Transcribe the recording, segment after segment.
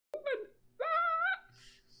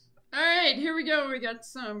right, here we go. We got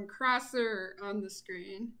some Crosser on the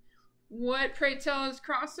screen. What, pray tell, is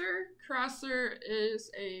Crosser? Crosser is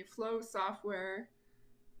a flow software.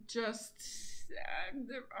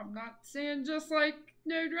 I'm not saying just like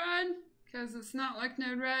Node-RED, because it's not like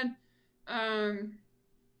Node-RED.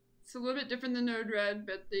 It's a little bit different than Node-RED,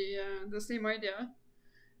 but the same idea.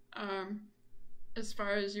 As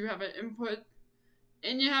far as you have an input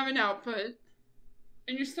and you have an output,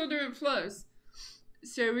 and you're still doing flows.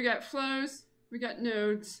 So we got flows, we got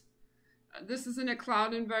nodes. This is in a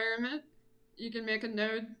cloud environment. You can make a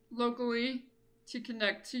node locally to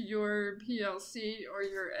connect to your PLC or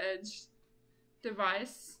your edge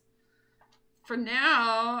device. For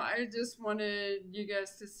now, I just wanted you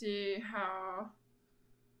guys to see how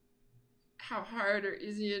hard or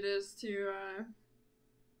easy it is to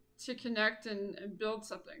connect and build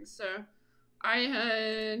something. So I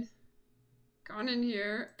had gone in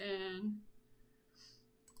here and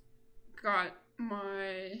got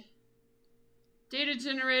my data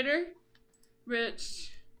generator,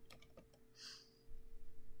 which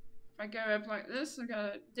if I go up like this, I've got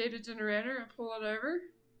a data generator, I pull it over,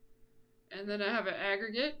 and then I have an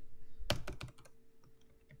aggregate.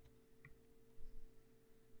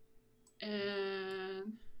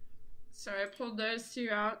 And so I pulled those two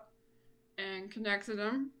out and connected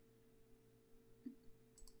them.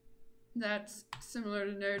 That's similar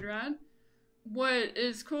to Node-RED. What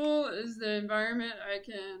is cool is the environment. I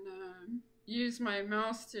can use my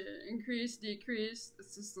mouse to increase, decrease.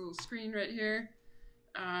 It's this little screen right here.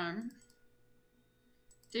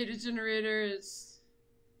 Data generator is,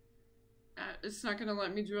 it's not going to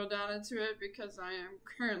let me drill down into it because I am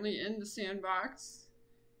currently in the sandbox.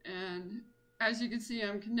 And as you can see,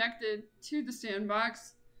 I'm connected to the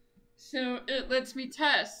sandbox, so it lets me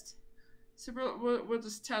test. So we'll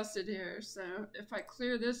just test it here. So if I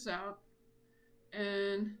clear this out,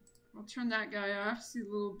 and I'll turn that guy off, see the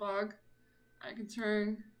little bug, I can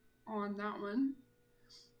turn on that one.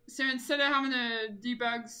 So instead of having to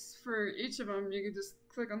debugs for each of them, you can just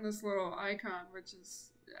click on this little icon, which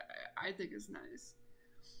is, I think is nice.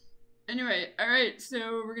 Anyway, alright,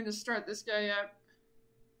 so we're going to start this guy up.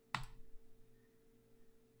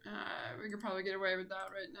 We could probably get away with that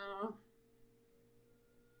right now.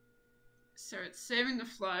 So it's saving the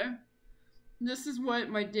flow. This is what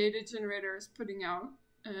my data generator is putting out,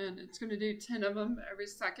 and it's going to do 10 of them every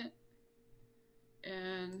second.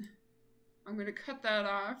 And I'm going to cut that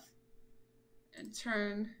off and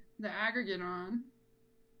turn the aggregate on.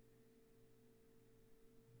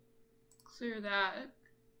 Clear that.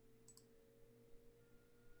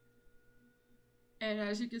 And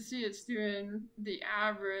as you can see, it's doing the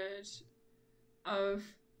average of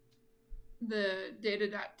the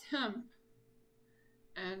data.temp.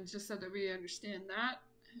 And just so that we understand that,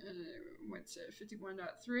 went to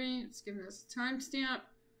 51.3. It's giving us a timestamp.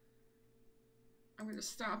 I'm going to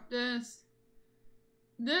stop this.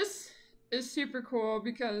 This is super cool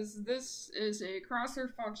because this is a crosser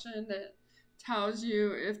function that tells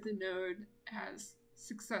you if the node has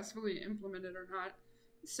successfully implemented or not.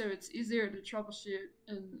 So it's easier to troubleshoot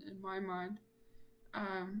in my mind.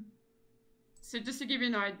 So just to give you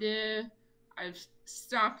an idea, I've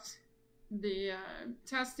stopped the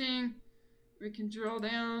testing. We can drill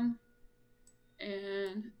down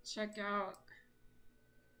and check out.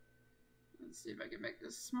 Let's see if I can make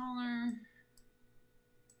this smaller.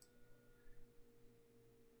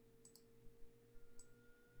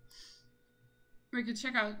 We can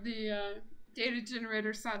check out the data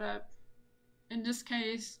generator setup. In this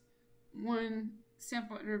case, one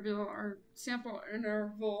sample interval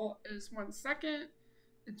is 1 second.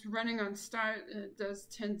 It's running on start, and it does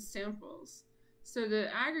 10 samples. So the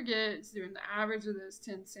aggregate is doing the average of those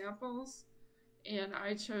 10 samples, and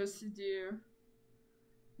I chose to do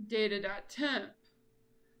data.temp.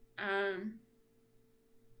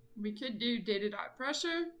 We could do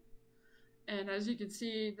data.pressure, and as you can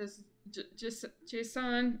see, this just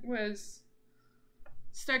JSON was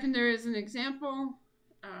stuck in there as an example,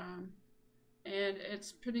 and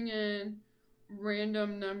it's putting in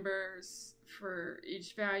random numbers for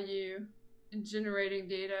each value and generating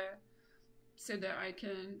data so that I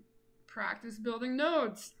can practice building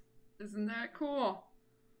nodes. Isn't that cool?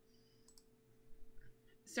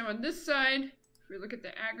 So on this side, if we look at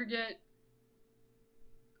the aggregate,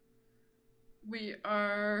 we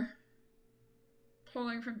are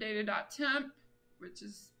pulling from data.temp, which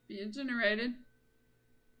is being generated,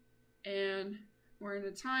 and we're in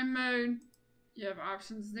a time mode. You have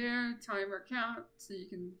options there, time or count, so you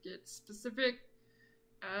can get specific.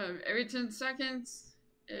 Every 10 seconds,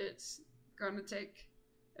 it's going to take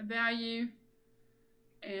a value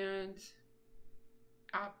and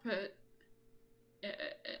output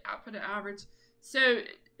put an average. So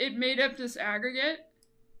it made up this aggregate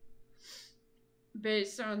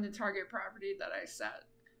based on the target property that I set.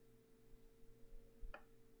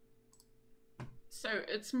 So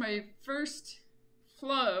it's my first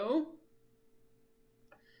flow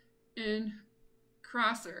in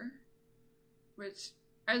Crosser, which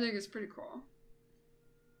I think is pretty cool.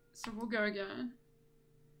 So we'll go again,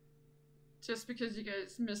 just because you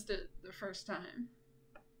guys missed it the first time.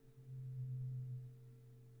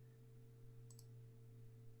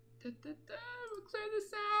 We'll clear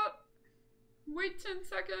this out. Wait 10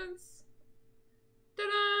 seconds.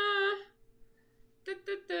 Ta-da!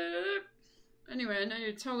 Anyway, I know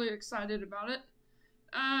you're totally excited about it.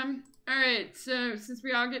 Alright, so since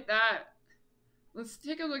we all get that, let's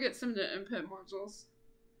take a look at some of the input modules.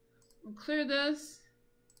 We'll clear this,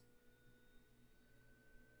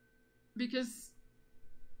 because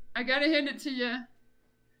I gotta hand it to you.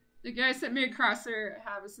 The guys that made Crosser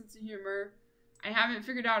have a sense of humor. I haven't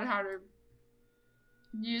figured out how to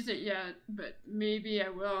use it yet, but maybe I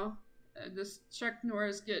will. This Chuck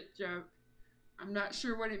Norris get joke. I'm not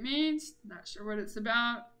sure what it means, not sure what it's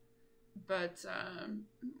about, but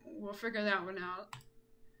we'll figure that one out.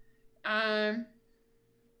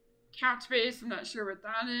 Couchbase, I'm not sure what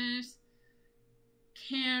that is.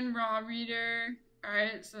 Can raw reader,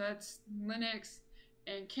 alright, so that's Linux.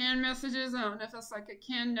 And can messages, I don't know if that's like a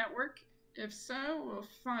can network. If so, we'll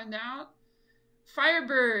find out.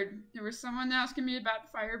 Firebird, there was someone asking me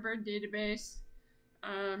about Firebird database.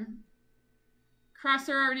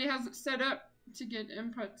 Crosser already has it set up to get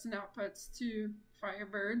inputs and outputs to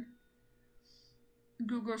Firebird.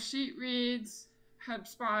 Google Sheet Reads,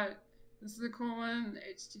 HubSpot, this is a cool one,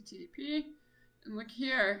 HTTP. And look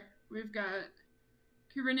here, we've got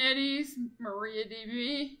Kubernetes,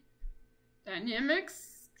 MariaDB,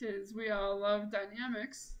 Dynamics, because we all love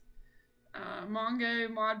Dynamics. Mongo,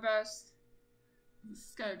 Modbus. This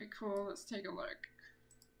is gotta be cool. Let's take a look.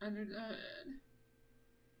 Under the hood.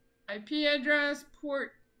 IP address,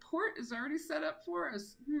 port. Port is already set up for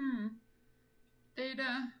us.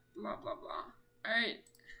 Data, blah, blah, blah. Alright.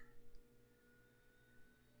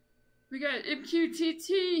 We got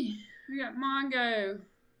MQTT. We got Mongo.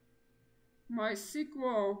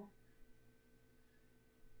 MySQL.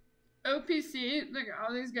 OPC. Look,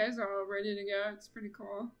 all these guys are all ready to go. It's pretty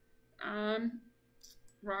cool.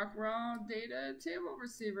 Rockwell data table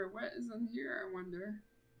receiver. What is on here, I wonder?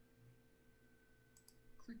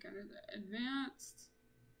 Click under the advanced.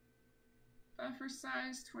 Buffer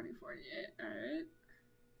size 2048. Alright.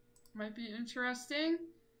 Might be interesting.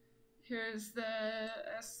 Here's the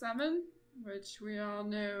S7, which we all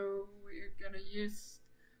know we're going to use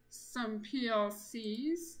some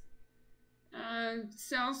PLCs.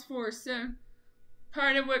 Salesforce. So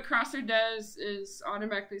part of what Crosser does is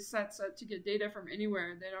automatically sets up to get data from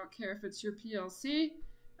anywhere. They don't care if it's your PLC,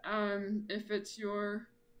 if it's your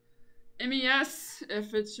MES,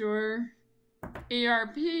 if it's your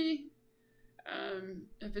ERP,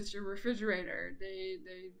 if it's your refrigerator.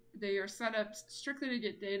 They are set up strictly to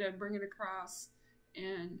get data, bring it across,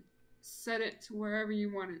 and set it to wherever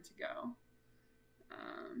you want it to go.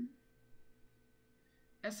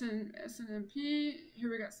 SNMP,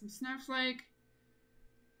 here we got some Snowflake.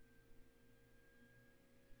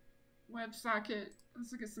 WebSocket,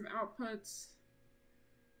 let's look at some outputs.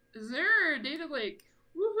 Is there a data lake?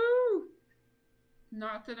 Woohoo!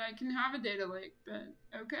 Not that I can have a data lake, but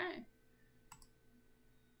okay.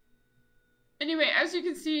 Anyway, as you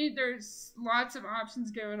can see, there's lots of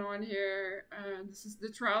options going on here. This is the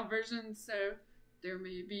trial version, so there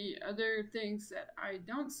may be other things that I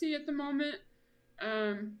don't see at the moment.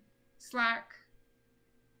 Slack,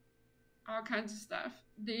 all kinds of stuff.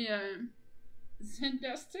 The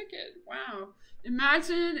Zendesk ticket, wow.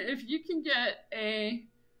 Imagine if you can get a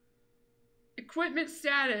equipment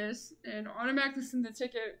status and automatically send the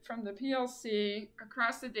ticket from the PLC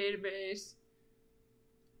across the database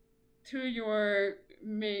to your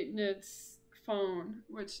maintenance phone,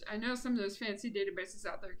 which I know some of those fancy databases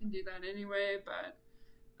out there can do that anyway, but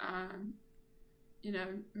you know,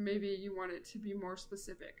 maybe you want it to be more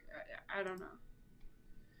specific. I don't know.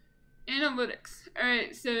 Analytics.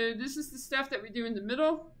 Alright, so this is the stuff that we do in the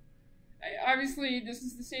middle. Obviously, this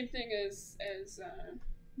is the same thing as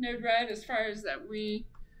Node-RED as far as that we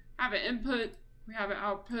have an input, we have an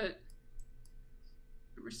output.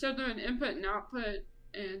 We're still doing input and output,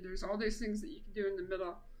 and there's all these things that you can do in the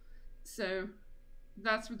middle. So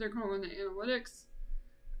that's what they're calling the analytics.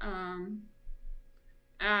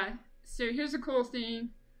 So here's a cool thing,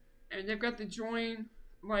 and they've got the join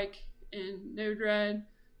like in Node-RED.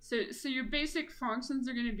 So your basic functions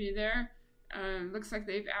are going to be there. Looks like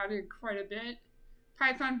they've added quite a bit.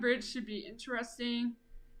 Python bridge should be interesting.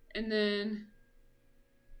 And then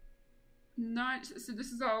so this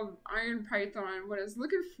is all Iron Python. What I was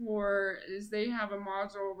looking for is they have a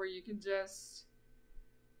module where you can just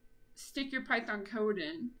stick your Python code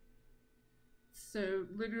in. So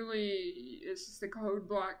literally it's just a code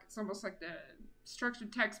block. It's almost like the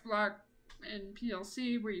structured text block in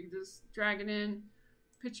PLC where you can just drag it in,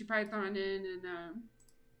 put your Python in,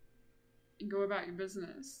 and go about your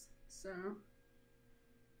business. So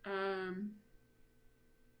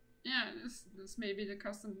yeah, this may be the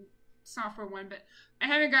custom software one, but I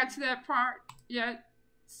haven't got to that part yet,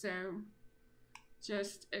 so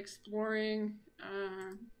just exploring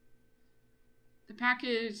the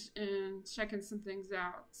package and checking some things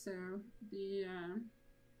out. So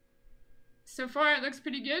so far it looks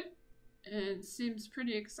pretty good and seems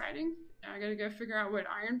pretty exciting. I gotta go figure out what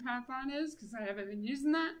Iron Python is because I haven't been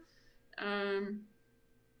using that.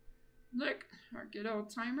 Look, our good old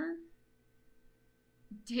timer.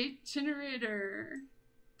 Date generator.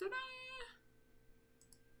 Ta-da!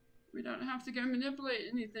 We don't have to go manipulate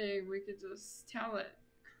anything. We could just tell it.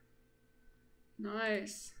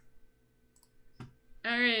 Nice.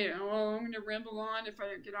 Alright, well, I'm going to ramble on if I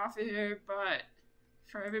don't get off of here, but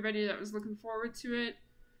for everybody that was looking forward to it,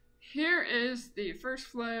 here is the first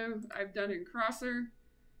flow I've done in Crosser.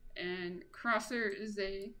 And Crosser is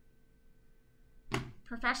a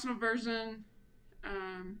professional version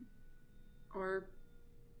or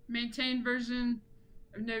maintained version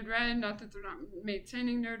of Node-RED. Not that they're not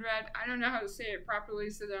maintaining Node-RED. I don't know how to say it properly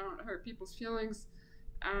so that I don't hurt people's feelings.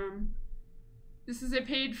 This is a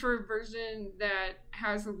paid-for version that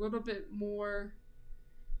has a little bit more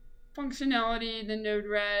functionality than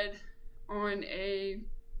Node-RED on a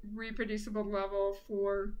reproducible level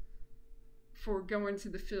for going to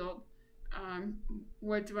the field.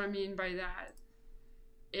 What do I mean by that?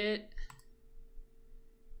 It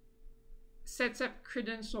sets up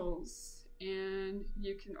credentials, and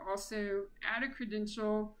you can also add a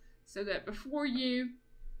credential so that before you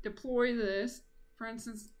deploy this, for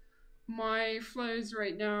instance, my flows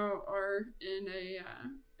right now are in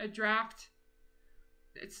a draft.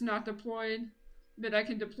 It's not deployed, but I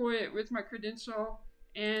can deploy it with my credential,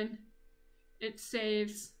 and it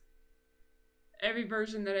saves every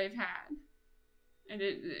version that I've had. And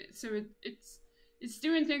it's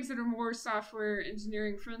doing things that are more software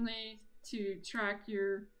engineering friendly to track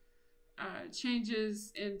your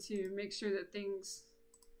changes and to make sure that things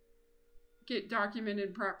get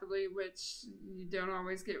documented properly, which you don't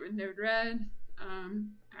always get with Node-RED.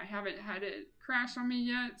 I haven't had it crash on me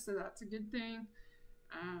yet, so that's a good thing.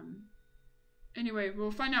 Anyway,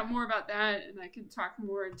 we'll find out more about that, and I can talk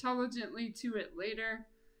more intelligently to it later.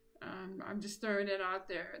 I'm just throwing it out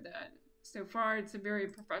there that so far it's a very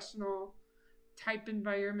professional type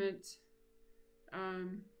environment,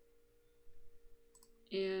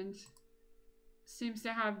 and seems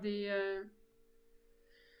to have the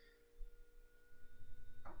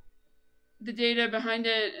data behind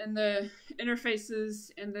it and the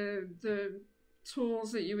interfaces and the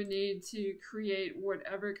tools that you would need to create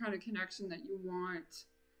whatever kind of connection that you want,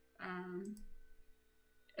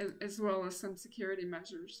 as well as some security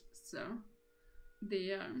measures. So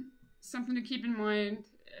something to keep in mind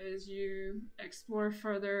as you explore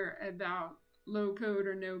further about low-code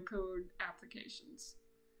or no-code applications.